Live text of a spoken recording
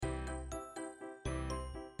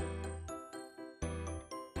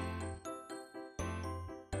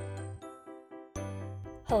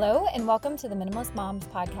Hello and welcome to the Minimalist Moms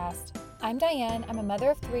podcast. I'm Diane. I'm a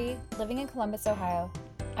mother of 3 living in Columbus, Ohio.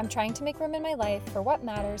 I'm trying to make room in my life for what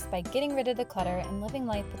matters by getting rid of the clutter and living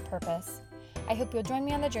life with purpose. I hope you'll join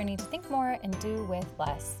me on the journey to think more and do with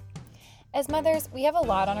less. As mothers, we have a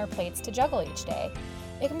lot on our plates to juggle each day.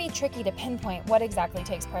 It can be tricky to pinpoint what exactly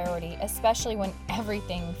takes priority, especially when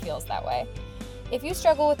everything feels that way. If you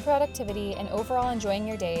struggle with productivity and overall enjoying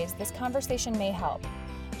your days, this conversation may help.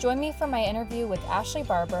 Join me for my interview with Ashley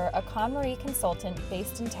Barber, a KonMari consultant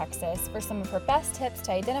based in Texas, for some of her best tips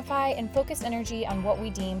to identify and focus energy on what we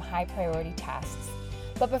deem high priority tasks.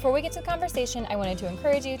 But before we get to the conversation, I wanted to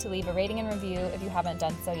encourage you to leave a rating and review if you haven't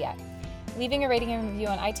done so yet. Leaving a rating and review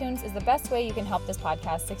on iTunes is the best way you can help this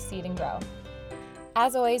podcast succeed and grow.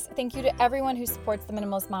 As always, thank you to everyone who supports the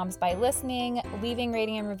Minimalist Moms by listening, leaving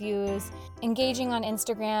rating and reviews, engaging on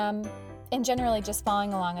Instagram, and generally just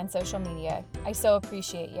following along on social media. I so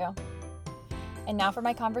appreciate you. And now for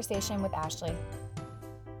my conversation with Ashley.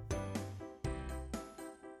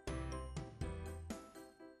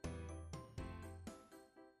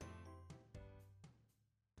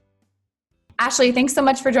 Ashley, thanks so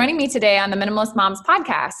much for joining me today on the Minimalist Moms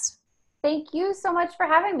podcast. Thank you so much for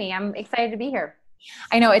having me. I'm excited to be here.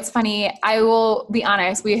 I know, it's funny. I will be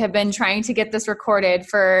honest, we have been trying to get this recorded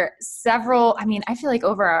for I feel like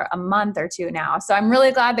over a month or two now. So I'm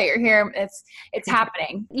really glad that you're here. It's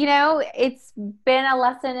happening. You know, it's been a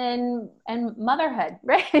lesson in motherhood,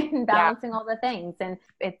 right? Balancing all the things. And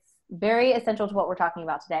it's very essential to what we're talking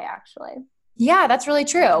about today, actually. Yeah, that's really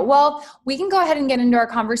true. Well, we can go ahead and get into our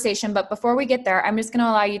conversation. But before we get there, I'm just going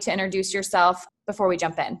to allow you to introduce yourself before we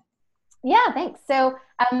jump in. Yeah, thanks. So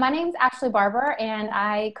my name's Ashley Barber, and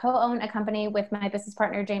I co-own a company with my business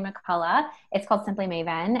partner, Jay McCullough. It's called Simply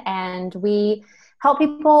Maven, and we help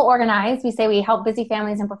people organize. We say we help busy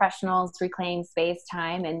families and professionals reclaim space,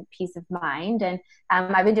 time, and peace of mind. And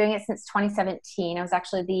I've been doing it since 2017. I was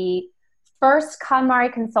actually the first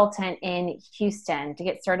KonMari consultant in Houston to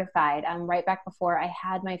get certified right back before I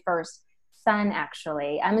had my first son,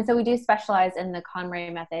 actually. And so we do specialize in the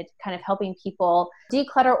KonMari method, kind of helping people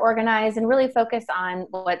declutter, organize, and really focus on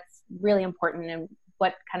what's really important and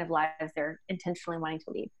what kind of lives they're intentionally wanting to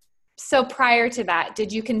lead. So prior to that,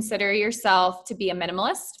 did you consider yourself to be a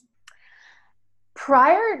minimalist?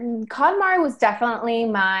 KonMari was definitely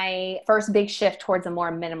my first big shift towards a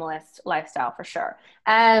more minimalist lifestyle, for sure.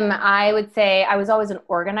 I would say I was always an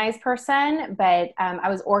organized person, but I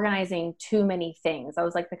was organizing too many things. I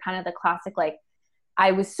was like the classic,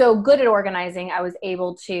 I was so good at organizing, I was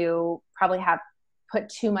able to probably put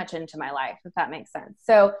too much into my life, if that makes sense.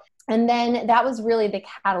 So, and then that was really the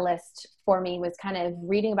catalyst for me, was kind of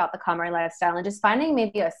reading about the KonMari lifestyle and just finding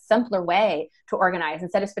maybe a simpler way to organize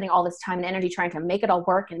instead of spending all this time and energy trying to make it all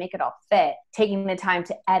work and make it all fit, taking the time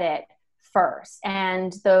to edit first.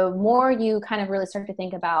 And the more you kind of really start to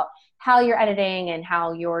think about how you're editing and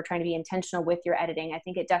how you're trying to be intentional with your editing, I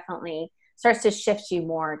think it definitely starts to shift you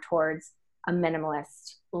more towards a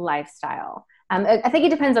minimalist lifestyle. I think it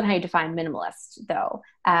depends on how you define minimalist, though.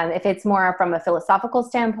 If it's more from a philosophical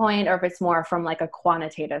standpoint or if it's more from a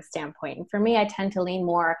quantitative standpoint. And for me, I tend to lean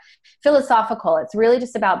more philosophical. It's really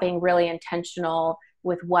just about being really intentional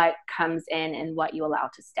with what comes in and what you allow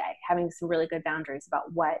to stay, having some really good boundaries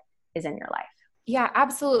about what is in your life. Yeah,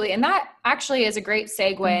 absolutely. And that actually is a great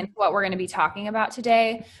segue into what we're going to be talking about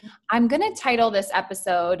today. I'm going to title this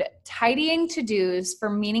episode, Tidying To-Dos for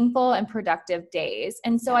Meaningful and Productive Days.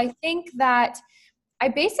 And so I think that I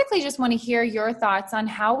basically just want to hear your thoughts on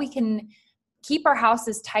how we can keep our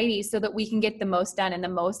houses tidy so that we can get the most done and the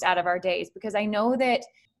most out of our days. Because I know that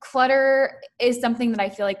clutter is something that I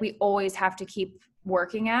feel like we always have to keep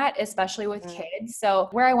working at, especially with kids. So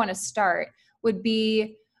where I want to start would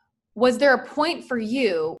be, was there a point for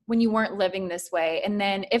you when you weren't living this way? And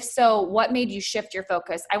then if so, what made you shift your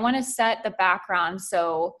focus? I want to set the background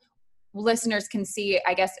so listeners can see,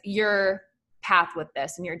 I guess, your path with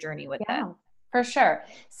this and your journey with it. For sure.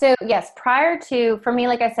 So yes, for me,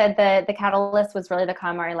 like I said, the catalyst was really the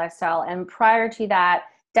KonMari lifestyle. And prior to that,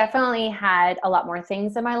 definitely had a lot more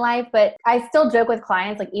things in my life, but I still joke with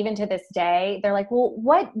clients, even to this day, they're like, well,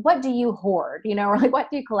 what do you hoard? Or what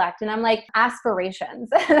do you collect? And I'm like, aspirations.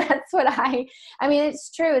 That's what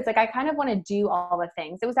it's true. It's I kind of want to do all the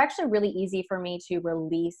things. It was actually really easy for me to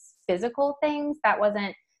release physical things. That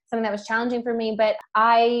wasn't something that was challenging for me, but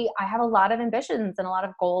I have a lot of ambitions and a lot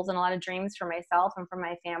of goals and a lot of dreams for myself and for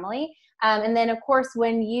my family. And then of course,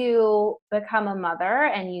 when you become a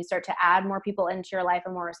mother and you start to add more people into your life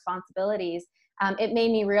and more responsibilities, it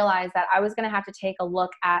made me realize that I was going to have to take a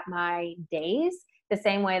look at my days the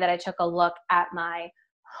same way that I took a look at my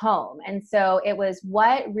home. And so it was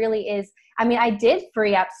what really is, I mean, I did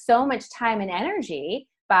free up so much time and energy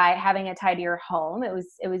by having a tidier home. It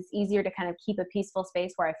was easier to kind of keep a peaceful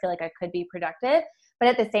space where I feel like I could be productive. But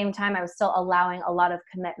at the same time, I was still allowing a lot of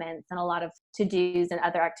commitments and a lot of to-dos and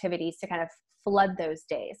other activities to kind of flood those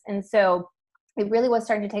days. And so it really was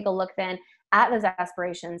starting to take a look then at those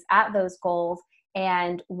aspirations, at those goals,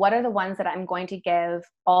 and what are the ones that I'm going to give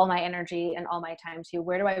all my energy and all my time to?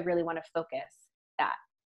 Where do I really want to focus that?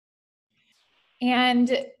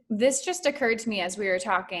 And this just occurred to me as we were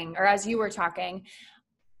talking, or as you were talking.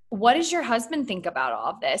 What does your husband think about all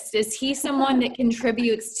of this? Is he someone that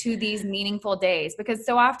contributes to these meaningful days? Because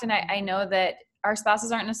so often I know that our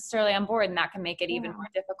spouses aren't necessarily on board, and that can make it even more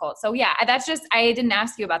difficult. So yeah, that's just, I didn't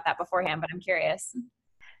ask you about that beforehand, but I'm curious.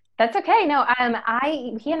 That's okay. No,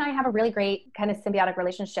 he and I have a really great kind of symbiotic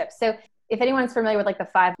relationship. So if anyone's familiar with like the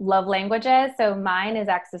 5 love languages, so mine is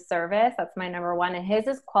acts of service. That's my number one. And his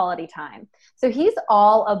is quality time. So he's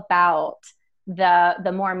all about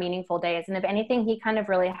the more meaningful days. And if anything, he kind of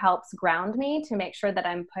really helps ground me to make sure that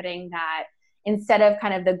I'm putting that, instead of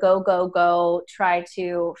kind of the go, go, go, try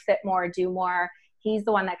to fit more, do more. He's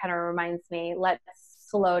the one that kind of reminds me, let's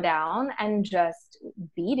slow down and just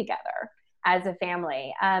be together as a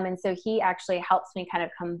family. And so he actually helps me kind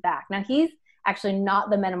of come back. Now he's actually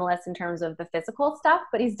not the minimalist in terms of the physical stuff,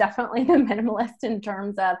 but he's definitely the minimalist in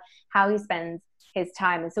terms of how he spends his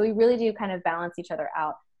time. And so we really do kind of balance each other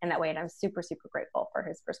out in that way. And I'm super, super grateful for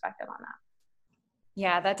his perspective on that.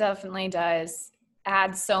 Yeah, that definitely does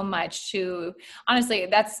add so much to,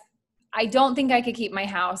 honestly, I don't think I could keep my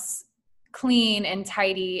house clean and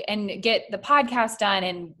tidy and get the podcast done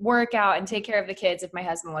and work out and take care of the kids if my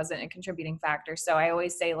husband wasn't a contributing factor. So I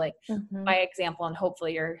always say, like, by example, and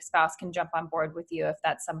hopefully your spouse can jump on board with you if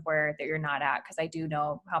that's somewhere that you're not at, because I do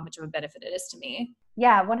know how much of a benefit it is to me.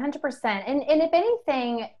 Yeah, 100%. And if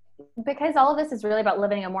anything, because all of this is really about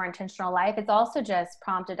living a more intentional life, it's also just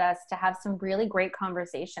prompted us to have some really great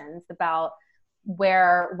conversations about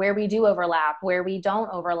where we do overlap, where we don't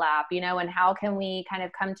overlap, and how can we kind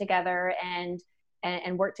of come together and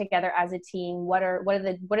work together as a team. What are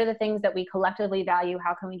the things that we collectively value?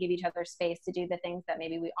 How can we give each other space to do the things that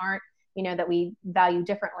maybe we aren't, that we value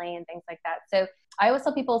differently and things like that. So I always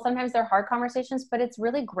tell people, sometimes they're hard conversations, but it's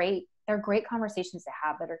really great. They're great conversations to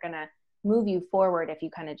have that are going to move you forward if you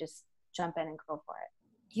kind of just jump in and go for it.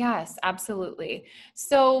 Yes, absolutely.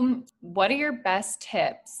 So what are your best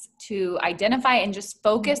tips to identify and just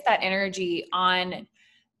focus that energy on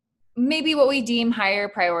maybe what we deem higher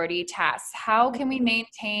priority tasks? How can we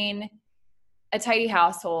maintain a tidy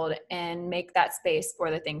household and make that space for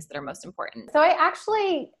the things that are most important? So I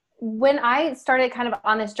actually, when I started kind of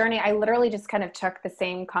on this journey, I literally just kind of took the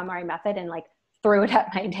same KonMari method and like threw it at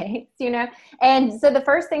my days, And so the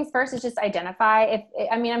first things first is just identify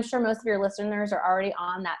I'm sure most of your listeners are already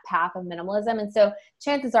on that path of minimalism. And so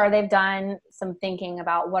chances are they've done some thinking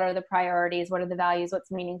about what are the priorities, what are the values, what's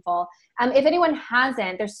meaningful. If anyone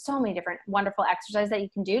hasn't, there's so many different wonderful exercises that you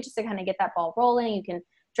can do just to kind of get that ball rolling. You can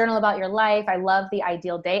journal about your life. I love the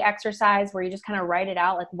ideal day exercise where you just kind of write it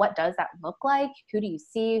out. Like, what does that look like? Who do you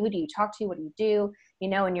see? Who do you talk to? What do you do?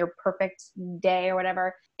 In your perfect day or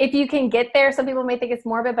whatever. If you can get there, some people may think it's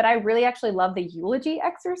morbid, but I really actually love the eulogy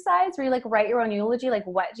exercise where you like write your own eulogy. Like,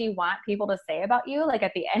 what do you want people to say about you? Like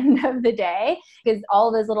at the end of the day, because all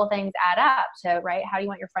of those little things add up to, right? How do you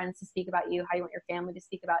want your friends to speak about you? How do you want your family to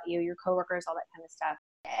speak about you, your coworkers, all that kind of stuff.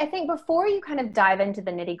 I think before you kind of dive into the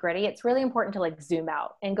nitty gritty, it's really important to like zoom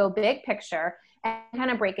out and go big picture and kind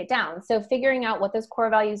of break it down. So figuring out what those core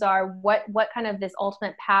values are, what kind of this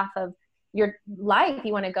ultimate path of your life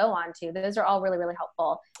you want to go on to. Those are all really, really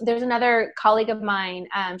helpful. There's another colleague of mine,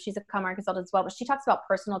 she's a KonMari consultant as well, but she talks about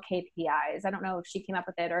personal KPIs. I don't know if she came up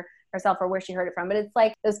with it or herself or where she heard it from, but it's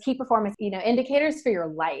like those key performance, indicators for your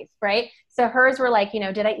life, right? So hers were like,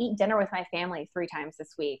 did I eat dinner with my family 3 times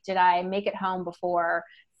this week? Did I make it home before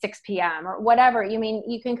 6 p.m. or whatever?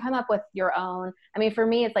 You can come up with your own. For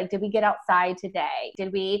me, it's like, did we get outside today?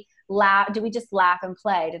 Did we just laugh and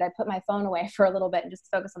play? Did I put my phone away for a little bit and just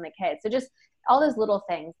focus on the kids? So just all those little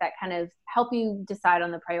things that kind of help you decide on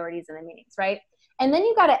the priorities and the meanings, right? And then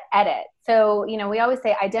you got to edit. So, we always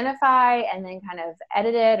say identify and then kind of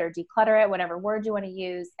edit it or declutter it, whatever word you want to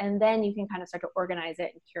use. And then you can kind of start to organize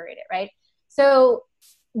it and curate it, right? So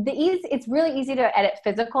it's really easy to edit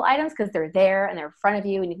physical items because they're there and they're in front of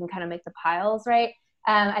you and you can kind of make the piles, right?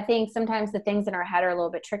 I think sometimes the things in our head are a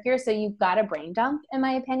little bit trickier. So you've got to brain dump, in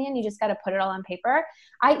my opinion. You just got to put it all on paper.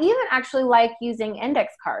 I even actually like using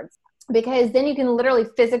index cards because then you can literally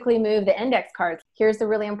physically move the index cards. Here's the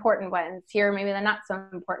really important ones. Here, maybe the not so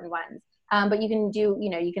important ones. But you can do,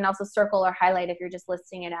 you can also circle or highlight if you're just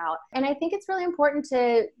listing it out. And I think it's really important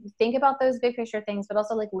to think about those big picture things, but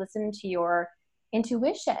also like listen to your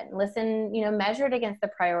intuition, measure it against the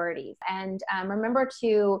priorities, and remember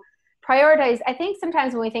to prioritize. I think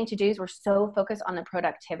sometimes when we think to-dos, we're so focused on the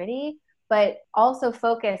productivity, but also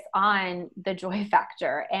focus on the joy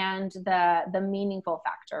factor and the meaningful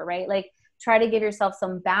factor, right? Like try to give yourself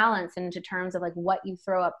some balance into terms of like what you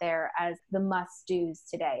throw up there as the must-dos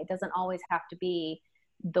today. It doesn't always have to be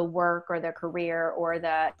the work or the career or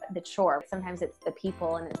the chore. Sometimes it's the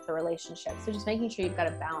people and it's the relationship. So just making sure you've got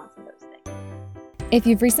a balance of those things. If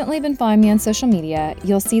you've recently been following me on social media,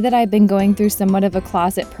 you'll see that I've been going through somewhat of a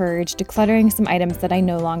closet purge, decluttering some items that I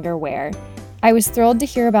no longer wear. I was thrilled to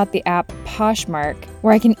hear about the app Poshmark,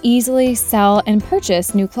 where I can easily sell and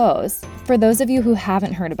purchase new clothes. For those of you who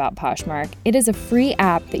haven't heard about Poshmark, it is a free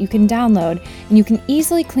app that you can download, and you can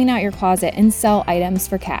easily clean out your closet and sell items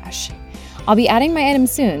for cash. I'll be adding my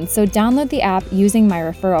items soon, so download the app using my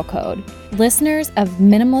referral code. Listeners of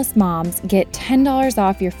Minimalist Moms get $10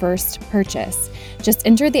 off your first purchase. Just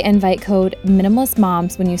enter the invite code Minimalist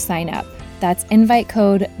Moms when you sign up. That's invite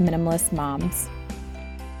code Minimalist Moms.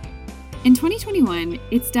 In 2021,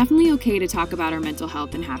 it's definitely okay to talk about our mental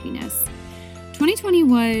health and happiness. 2020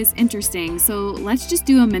 was interesting, so let's just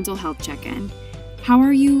do a mental health check-in. How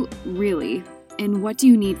are you really? And what do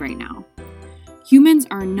you need right now? Humans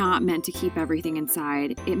are not meant to keep everything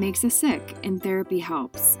inside. It makes us sick, and therapy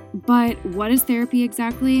helps. But what is therapy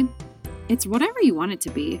exactly? It's whatever you want it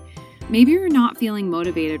to be. Maybe you're not feeling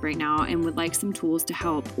motivated right now and would like some tools to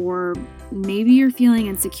help, or maybe you're feeling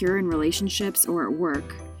insecure in relationships or at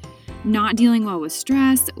work. Not dealing well with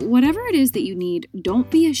stress, whatever it is that you need, don't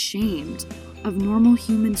be ashamed of normal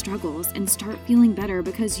human struggles and start feeling better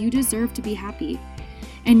because you deserve to be happy.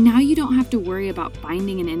 And now you don't have to worry about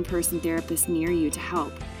finding an in-person therapist near you to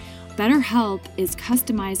help. BetterHelp is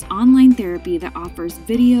customized online therapy that offers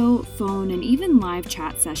video, phone, and even live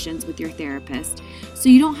chat sessions with your therapist, so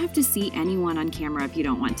you don't have to see anyone on camera if you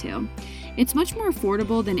don't want to. It's much more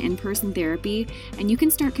affordable than in-person therapy, and you can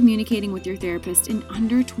start communicating with your therapist in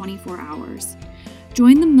under 24 hours.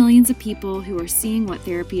 Join the millions of people who are seeing what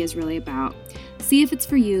therapy is really about. See if it's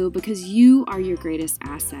for you, because you are your greatest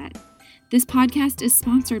asset. This podcast is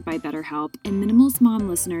sponsored by BetterHelp, and Minimalist Mom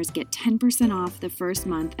listeners get 10% off the first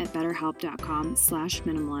month at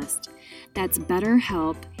betterhelp.com/minimalist. That's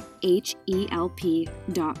BetterHelp,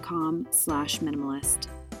 HELP.com/minimalist.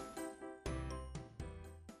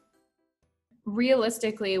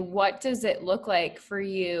 Realistically, what does it look like for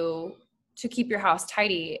you to keep your house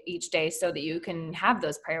tidy each day so that you can have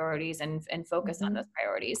those priorities and focus on those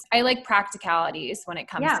priorities? I like practicalities when it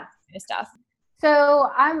comes to this stuff. So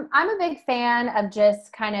I'm a big fan of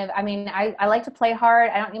just kind of, I like to play hard.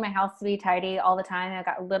 I don't need my house to be tidy all the time. I've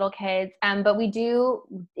got little kids, but we do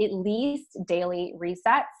at least daily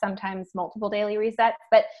resets, sometimes multiple daily resets,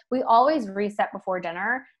 but we always reset before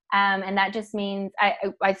dinner. And that just means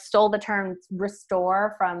I stole the term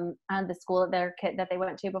restore from the school that they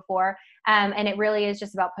went to before. And it really is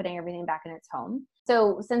just about putting everything back in its home.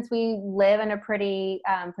 So since we live in a pretty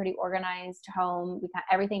organized home,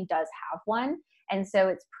 everything does have one. And so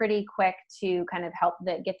it's pretty quick to kind of help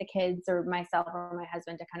get the kids or myself or my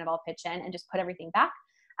husband to kind of all pitch in and just put everything back.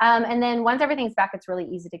 And then once everything's back, it's really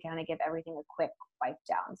easy to kind of give everything a quick wipe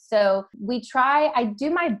down. So I do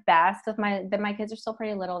my best with my kids are still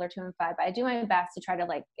pretty little, they're 2 and 5, but I do my best to try to,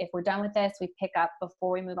 like, if we're done with this, we pick up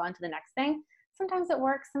before we move on to the next thing. Sometimes it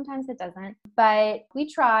works, sometimes it doesn't, but we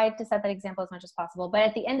try to set that example as much as possible. But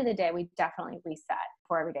at the end of the day, we definitely reset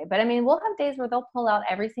for every day. But we'll have days where they'll pull out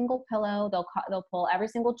every single pillow, they'll pull every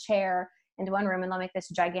single chair into one room, and they'll make this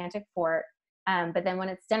gigantic fort. But then when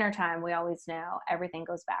it's dinner time, we always know everything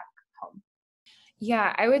goes back home.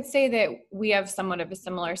 Yeah, I would say that we have somewhat of a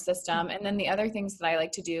similar system. And then the other things that I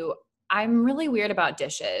like to do, I'm really weird about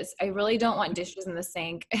dishes. I really don't want dishes in the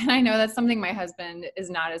sink. And I know that's something my husband is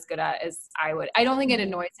not as good at as I would. I don't think it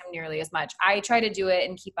annoys him nearly as much. I try to do it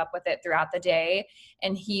and keep up with it throughout the day,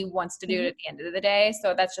 and he wants to do it at the end of the day.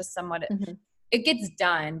 So that's just somewhat, it gets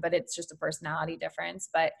done, but it's just a personality difference.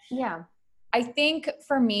 But yeah. I think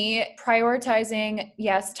for me, prioritizing,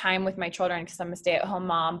 yes, time with my children because I'm a stay-at-home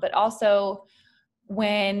mom, but also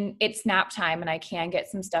when it's nap time and I can get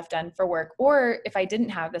some stuff done for work, or if I didn't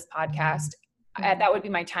have this podcast, that would be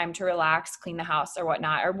my time to relax, clean the house or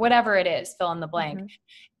whatnot, or whatever it is, fill in the blank.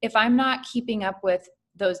 If I'm not keeping up with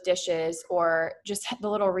those dishes or just the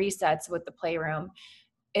little resets with the playroom,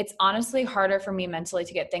 it's honestly harder for me mentally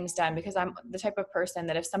to get things done because I'm the type of person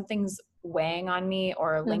that if something's weighing on me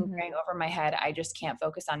or lingering over my head, I just can't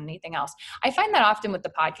focus on anything else. I find that often with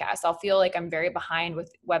the podcast. I'll feel like I'm very behind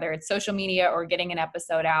with whether it's social media or getting an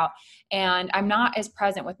episode out. And I'm not as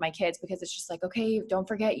present with my kids because it's just like, okay, don't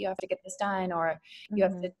forget you have to get this done, or you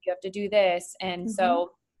have to do this. And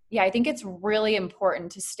so, yeah, I think it's really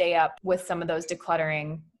important to stay up with some of those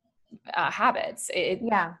decluttering habits.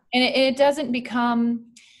 And it doesn't become,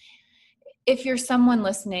 if you're someone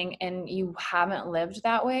listening and you haven't lived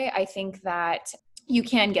that way, I think that you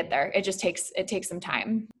can get there. It takes some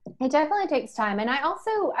time. It definitely takes time. And I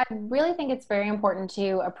really think it's very important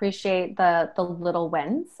to appreciate the little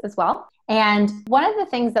wins as well. And one of the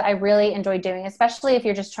things that I really enjoy doing, especially if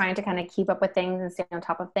you're just trying to kind of keep up with things and stay on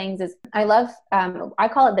top of things, is I love, I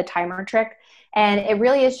call it the timer trick. And it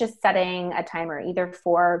really is just setting a timer either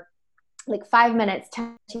for like 5 minutes,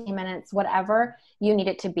 10 minutes, whatever you need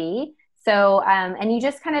it to be. So, and you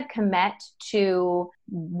just kind of commit to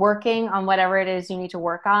working on whatever it is you need to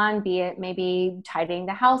work on, be it maybe tidying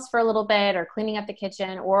the house for a little bit or cleaning up the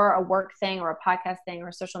kitchen or a work thing or a podcast thing or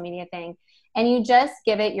a social media thing. And you just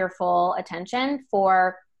give it your full attention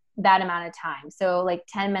for that amount of time. So like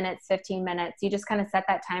 10 minutes, 15 minutes, you just kind of set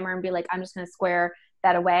that timer and be like, I'm just going to square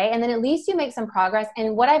that away. And then at least you make some progress.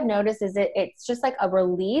 And what I've noticed is it's just like a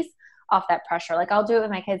release off that pressure. Like I'll do it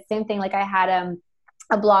with my kids. Same thing. Like I had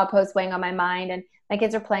a blog post weighing on my mind and my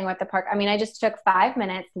kids are playing with the park. I mean, I just took 5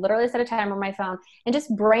 minutes, literally set a timer on my phone and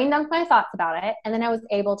just brain dumped my thoughts about it. And then I was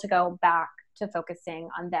able to go back to focusing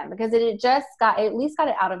on them because it at least got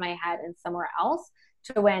it out of my head and somewhere else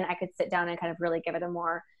to when I could sit down and kind of really give it a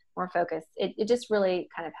more focus. It just really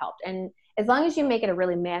kind of helped. And as long as you make it a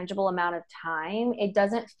really manageable amount of time, it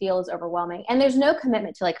doesn't feel as overwhelming. And there's no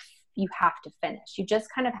commitment to like, you have to finish. You just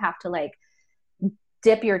kind of have to like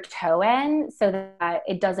dip your toe in so that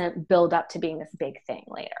it doesn't build up to being this big thing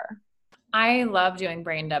later. I love doing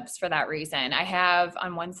brain dumps for that reason. I have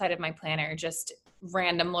on one side of my planner just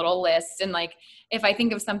random little lists. And like, if I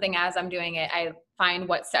think of something as I'm doing it, I find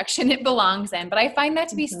what section it belongs in. But I find that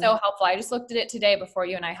to be so helpful. I just looked at it today before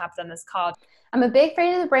you and I hopped on this call. I'm a big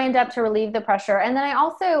fan of the brain dump to relieve the pressure. And then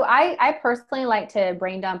I personally like to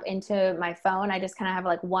brain dump into my phone. I just kind of have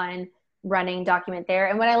like one running document there.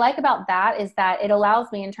 And what I like about that is that it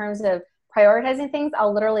allows me, in terms of prioritizing things,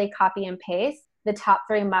 I'll literally copy and paste the top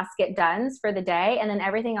 3 must get dones for the day. And then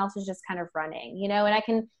everything else is just kind of running, and I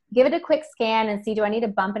can give it a quick scan and see, do I need to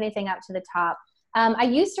bump anything up to the top? I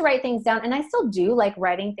used to write things down and I still do like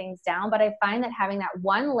writing things down, but I find that having that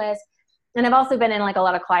one list. And I've also been in like a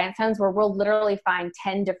lot of clients' homes where we'll literally find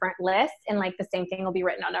 10 different lists and like the same thing will be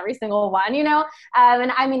written on every single one,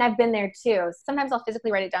 And I mean, I've been there too. Sometimes I'll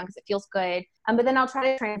physically write it down because it feels good. But then I'll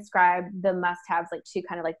try to transcribe the must-haves like to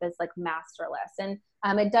kind of like this like master list.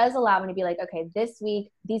 And it does allow me to be like, okay, this week,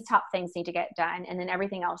 these top things need to get done. And then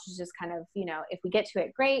everything else is just kind of, if we get to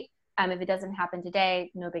it, great. If it doesn't happen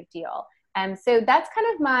today, no big deal. So that's kind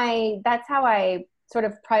of that's how I sort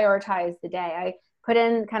of prioritize the day. I put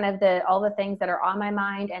in kind of all the things that are on my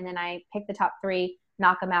mind, and then I pick the top 3,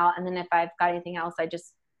 knock them out. And then if I've got anything else, I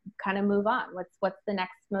just kind of move on. What's the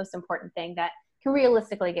next most important thing that can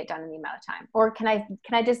realistically get done in the amount of time? Or can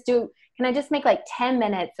I just make like 10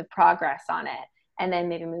 minutes of progress on it and then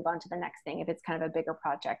maybe move on to the next thing if it's kind of a bigger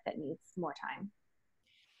project that needs more time?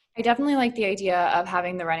 I definitely like the idea of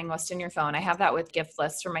having the running list in your phone. I have that with gift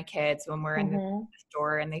lists for my kids. When we're in the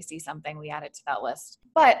store and they see something, we add it to that list.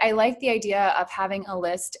 But I like the idea of having a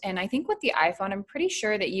list. And I think with the iPhone, I'm pretty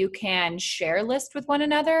sure that you can share lists with one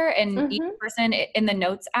another and each person in the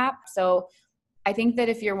Notes app. So I think that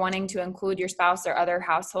if you're wanting to include your spouse or other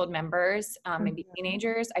household members, maybe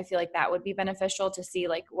teenagers, I feel like that would be beneficial to see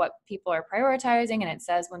like what people are prioritizing. And it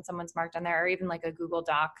says when someone's marked on there, or even like a Google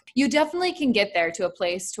Doc. You definitely can get there to a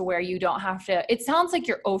place to where you don't have to, it sounds like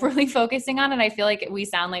you're overly focusing on it. I feel like we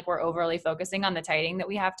sound like we're overly focusing on the tidying that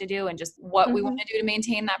we have to do and just what we want to do to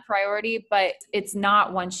maintain that priority. But it's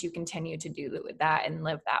not once you continue to do that and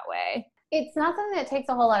live that way. It's not something that takes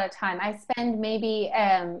a whole lot of time. I spend maybe,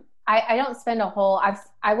 I don't spend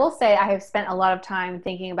I will say I have spent a lot of time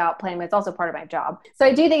thinking about planning, but it's also part of my job. So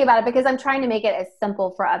I do think about it because I'm trying to make it as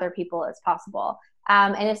simple for other people as possible.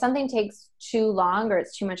 And if something takes too long or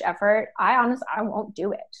it's too much effort, I won't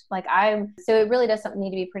do it. So it really does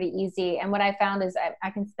need to be pretty easy. And what I found is I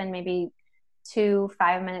can spend maybe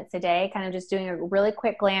 2-5 minutes a day, kind of just doing a really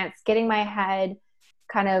quick glance, getting my head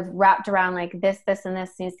kind of wrapped around like this, and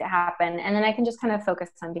this needs to happen. And then I can just kind of focus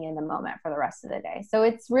on being in the moment for the rest of the day. So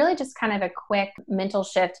it's really just kind of a quick mental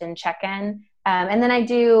shift and check-in. And then I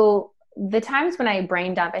do the times when I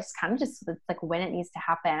brain dump, it's kind of just it's like when it needs to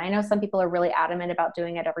happen. I know some people are really adamant about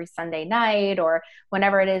doing it every Sunday night or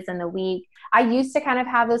whenever it is in the week. I used to kind of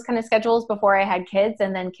have those kind of schedules before I had kids,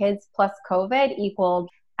 and then kids plus COVID equaled,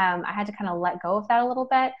 I had to kind of let go of that a little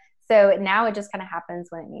bit. So now it just kind of happens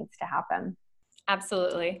when it needs to happen.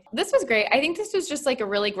 Absolutely. This was great. I think this was just like a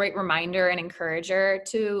really great reminder and encourager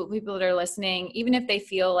to people that are listening, even if they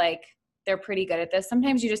feel like they're pretty good at this.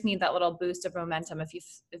 Sometimes you just need that little boost of momentum if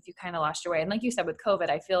you kind of lost your way. And like you said, with COVID,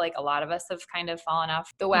 I feel like a lot of us have kind of fallen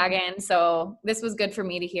off the wagon. So this was good for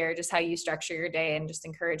me to hear just how you structure your day and just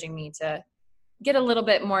encouraging me to get a little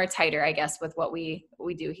bit more tighter, I guess, with what we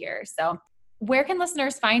do here. So where can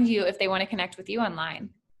listeners find you if they want to connect with you online?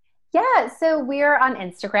 Yeah, so we're on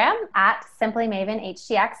Instagram at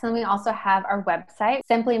SimplyMavenHTX, and we also have our website,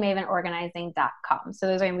 SimplyMavenOrganizing.com. So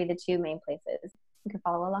those are going to be the two main places. You can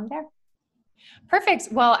follow along there. Perfect.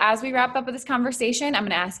 Well, as we wrap up with this conversation, I'm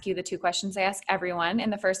going to ask you the two questions I ask everyone.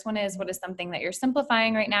 And the first one is, what is something that you're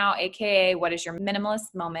simplifying right now? AKA, what is your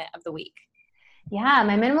minimalist moment of the week? Yeah,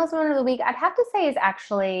 my minimalist moment of the week, I'd have to say, is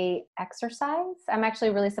actually exercise. I'm actually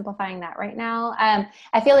really simplifying that right now. I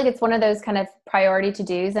feel like it's one of those kind of priority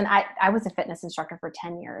to-dos. And I was a fitness instructor for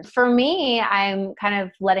 10 years. For me, I'm kind of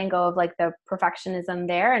letting go of like the perfectionism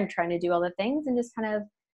there and trying to do all the things and just kind of,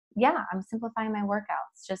 I'm simplifying my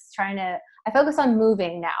workouts, just I focus on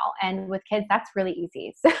moving now. And with kids, that's really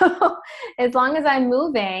easy. So as long as I'm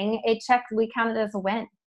moving, we count it as a win.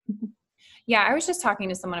 Yeah, I was just talking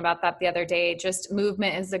to someone about that the other day. Just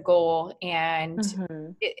movement is the goal. And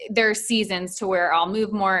there are seasons to where I'll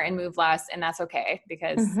move more and move less. And that's okay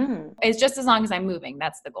because it's just as long as I'm moving,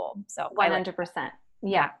 that's the goal. So 100%.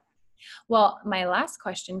 Yeah. Well, my last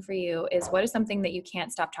question for you is, what is something that you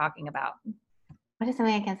can't stop talking about? What is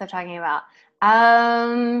something I can't stop talking about?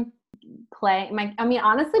 Honestly,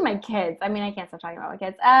 my kids. I can't stop talking about my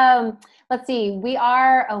kids. Let's see. We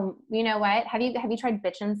are, you know what? Have you tried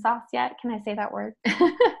bitchin' sauce yet? Can I say that word?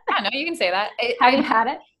 Yeah, no, you can say that. Have you had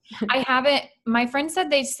it? I haven't. My friend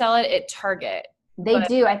said they sell it at Target. They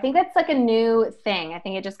do. I think that's like a new thing. I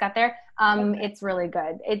think it just got there. It's really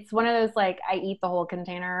good. It's one of those, like, I eat the whole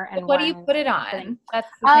container. And what do you put it on? That's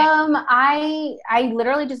the thing. I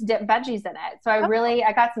literally just dip veggies in it. So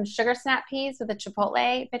I got some sugar snap peas with a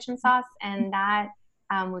chipotle bitchin' sauce, and that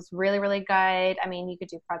was really, really good. You could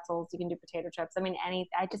do pretzels, you can do potato chips.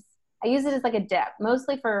 I use it as like a dip,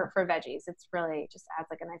 mostly for veggies. It's really just adds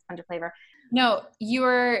like a nice punch of flavor. No, you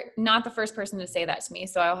are not the first person to say that to me,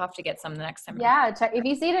 so I'll have to get some the next time. Yeah, if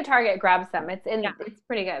you see it at Target, grab some. It's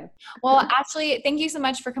pretty good. Well, Ashley, thank you so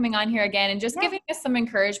much for coming on here again and just giving us some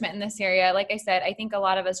encouragement in this area. Like I said, I think a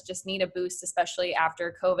lot of us just need a boost, especially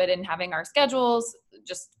after COVID and having our schedules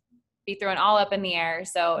just be thrown all up in the air.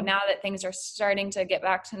 So now that things are starting to get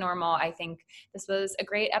back to normal, I think this was a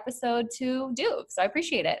great episode to do. So I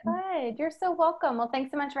appreciate it. Good. You're so welcome. Well, thanks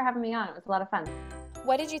so much for having me on. It was a lot of fun.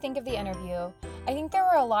 What did you think of the interview? I think there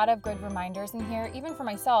were a lot of good reminders in here, even for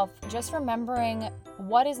myself, just remembering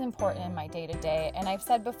what is important in my day-to-day. And I've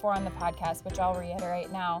said before on the podcast, which I'll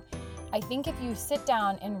reiterate now, I think if you sit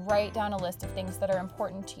down and write down a list of things that are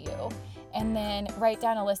important to you, and then write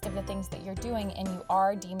down a list of the things that you're doing and you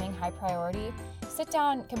are deeming high priority, sit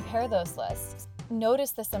down, compare those lists,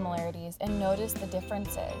 notice the similarities and notice the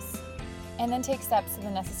differences, and then take steps to the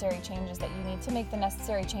necessary changes that you need to make the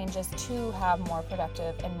necessary changes to have more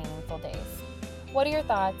productive and meaningful days. What are your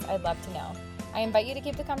thoughts? I'd love to know. I invite you to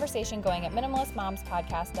keep the conversation going at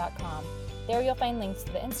minimalistmomspodcast.com. There you'll find links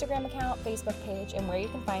to the Instagram account, Facebook page, and where you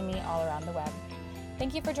can find me all around the web.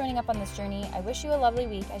 Thank you for joining up on this journey. I wish you a lovely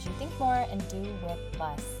week as you think more and do with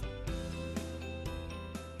less.